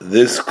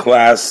This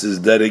class is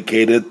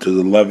dedicated to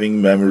the loving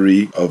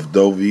memory of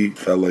Dovi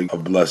Feleg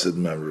of blessed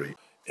memory.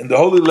 In the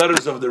Holy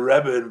Letters of the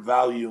Rebbe in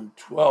volume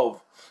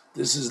 12,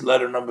 this is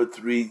letter number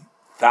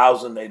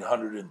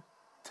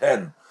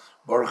 3810.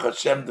 Baruch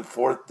Hashem, the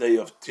fourth day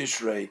of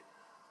Tishrei,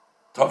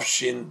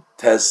 Tovshin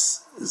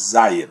Tes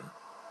Zayin.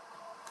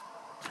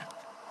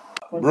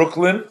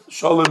 Brooklyn,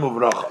 Shalom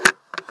Uvracha.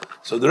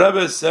 So the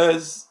Rebbe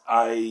says,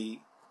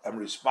 I am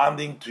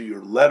responding to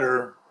your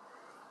letter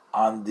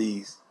on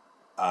the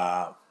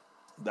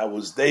that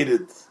was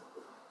dated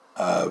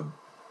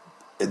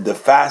in the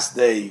fast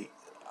day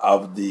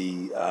of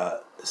the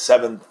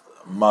seventh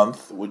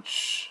month,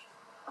 which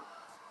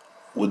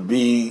would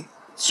be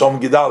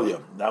Tzom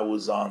Gedalia. That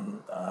was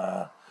on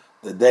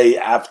the day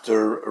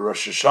after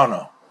Rosh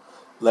Hashanah.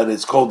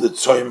 It's called the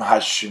Tzom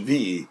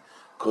HaShvi'i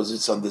because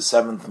it's on the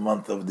seventh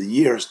month of the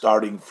year,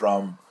 starting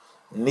from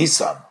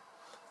Nisan.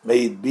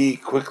 May it be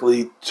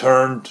quickly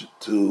turned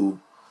to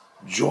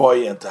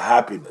joy and to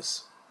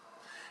happiness.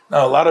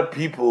 Now, a lot of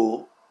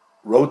people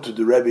wrote to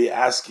the Rebbe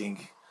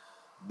asking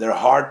their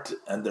heart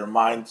and their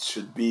mind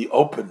should be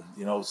open.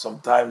 You know,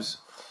 sometimes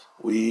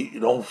we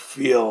don't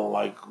feel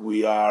like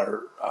we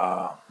are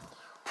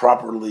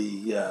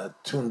properly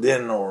tuned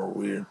in, or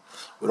we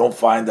don't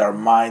find our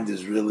mind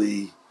is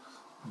really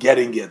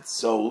getting it.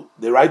 So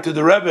they write to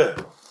the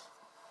Rebbe,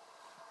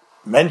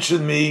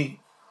 mention me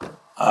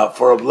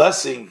for a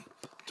blessing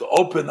to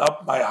open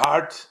up my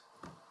heart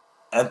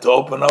and to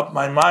open up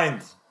my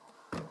mind.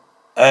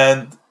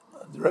 And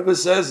the Rebbe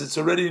says it's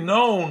already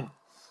known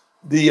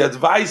the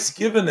advice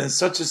given in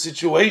such a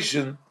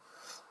situation.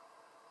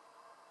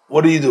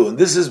 What do you do? And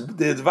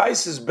the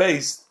advice is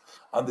based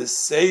on the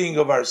saying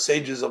of our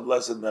sages of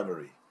blessed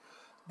memory,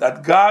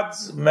 that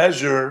God's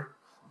measure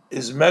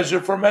is measure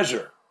for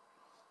measure.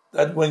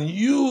 That when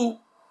you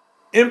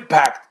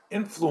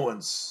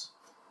influence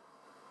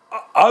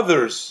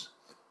others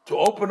to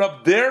open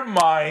up their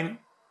mind,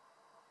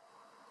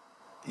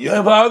 you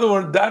have another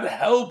word that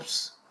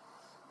helps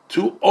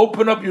to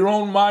open up your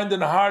own mind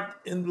and heart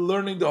in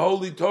learning the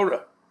Holy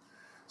Torah.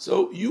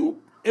 So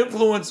you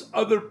influence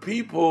other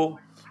people.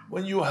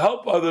 When you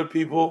help other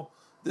people,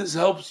 this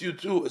helps you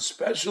too.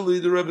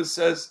 Especially, the Rebbe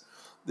says,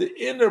 the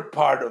inner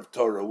part of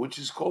Torah, which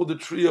is called the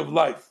tree of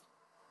life.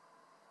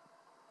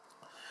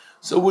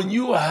 So when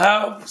you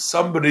have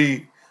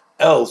somebody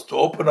else to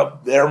open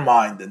up their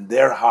mind and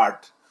their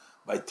heart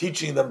by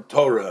teaching them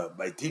Torah,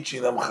 by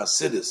teaching them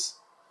Chassidus,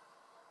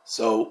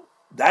 so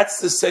that's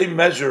the same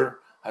measure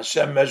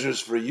Hashem measures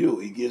for you.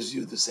 He gives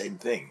you the same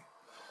thing,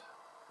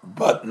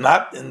 but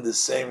not in the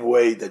same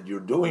way that you're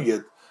doing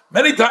it,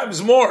 many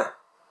times more,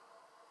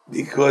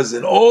 because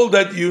in all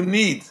that you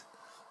need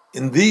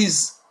in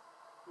these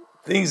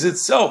things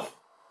itself,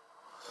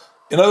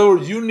 in other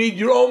words, you need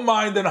your own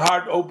mind and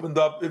heart opened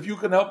up. If you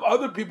can help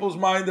other people's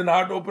mind and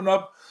heart open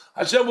up,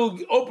 Hashem will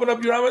open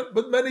up your heart,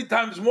 but many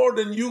times more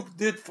than you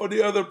did for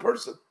the other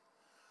person.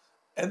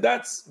 And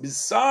that's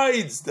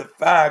besides the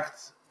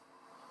fact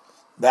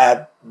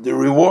that the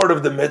reward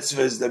of the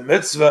mitzvah is the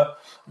mitzvah.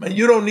 I mean,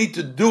 you don't need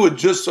to do it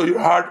just so your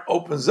heart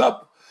opens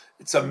up.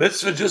 It's a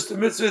mitzvah, just the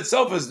mitzvah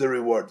itself is the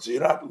reward. So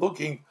you're not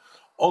looking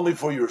only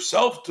for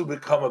yourself to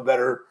become a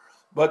better,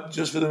 but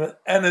just for the.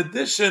 In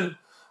addition,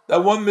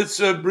 that one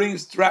mitzvah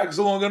drags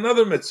along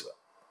another mitzvah.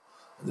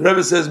 The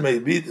Rebbe says,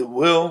 maybe the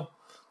will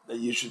that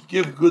you should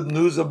give good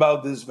news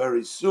about this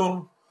very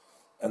soon.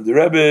 And the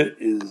Rebbe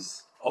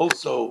is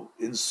also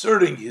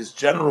inserting his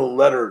general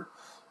letter.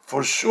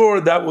 For sure,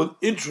 that will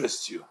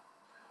interest you.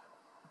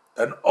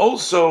 And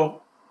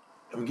also,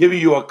 I'm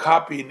giving you a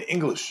copy in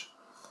English,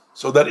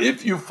 so that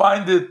if you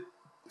find it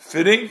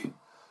fitting,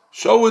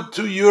 show it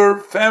to your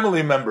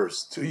family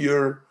members, to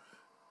your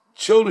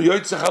children,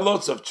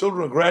 of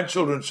children,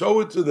 grandchildren, show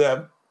it to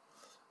them.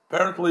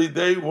 Apparently,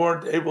 they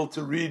weren't able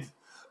to read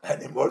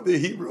anymore the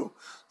Hebrew.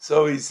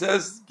 So he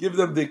says, give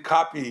them the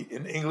copy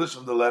in English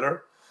of the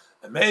letter,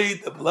 and may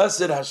the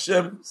blessed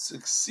Hashem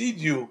succeed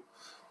you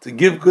to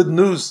give good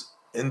news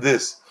in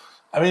this.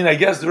 I mean, I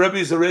guess the Rebbe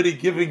is already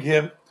giving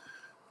him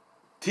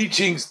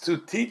teachings to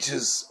teach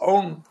his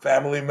own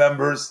family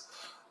members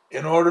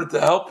in order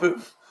to help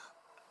him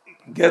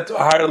get to a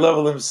higher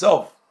level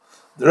himself.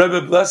 The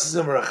Rebbe blesses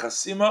him with a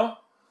chasima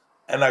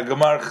and a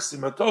gemar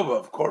chasima tova.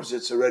 Of course,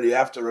 it's already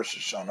after Rosh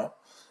Hashanah,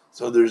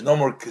 so there's no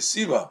more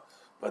kesiva.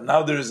 But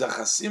now there is a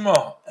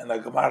chasima and a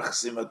gemar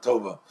chasima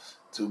tova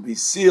to be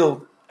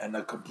sealed and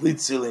a complete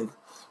sealing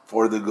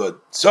for the good.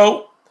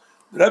 So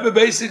the Rebbe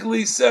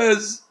basically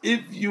says,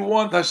 if you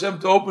want Hashem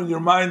to open your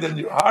mind and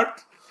your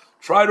heart,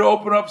 try to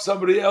open up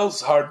somebody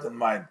else's heart and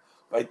mind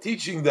by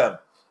teaching them,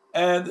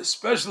 and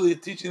especially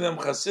teaching them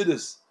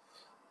Chassidus.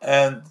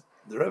 And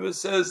the Rebbe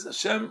says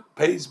Hashem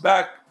pays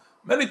back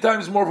many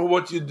times more for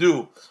what you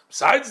do.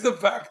 Besides the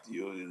fact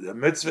the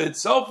mitzvah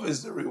itself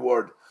is the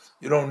reward.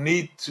 You don't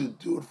need to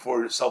do it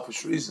for a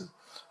selfish reason.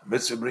 A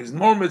mitzvah brings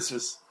more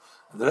mitzvahs.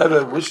 And the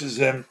Rebbe wishes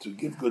him to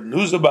give good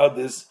news about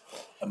this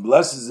and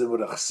blesses him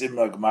with a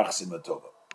chasima, gemar chasima tova.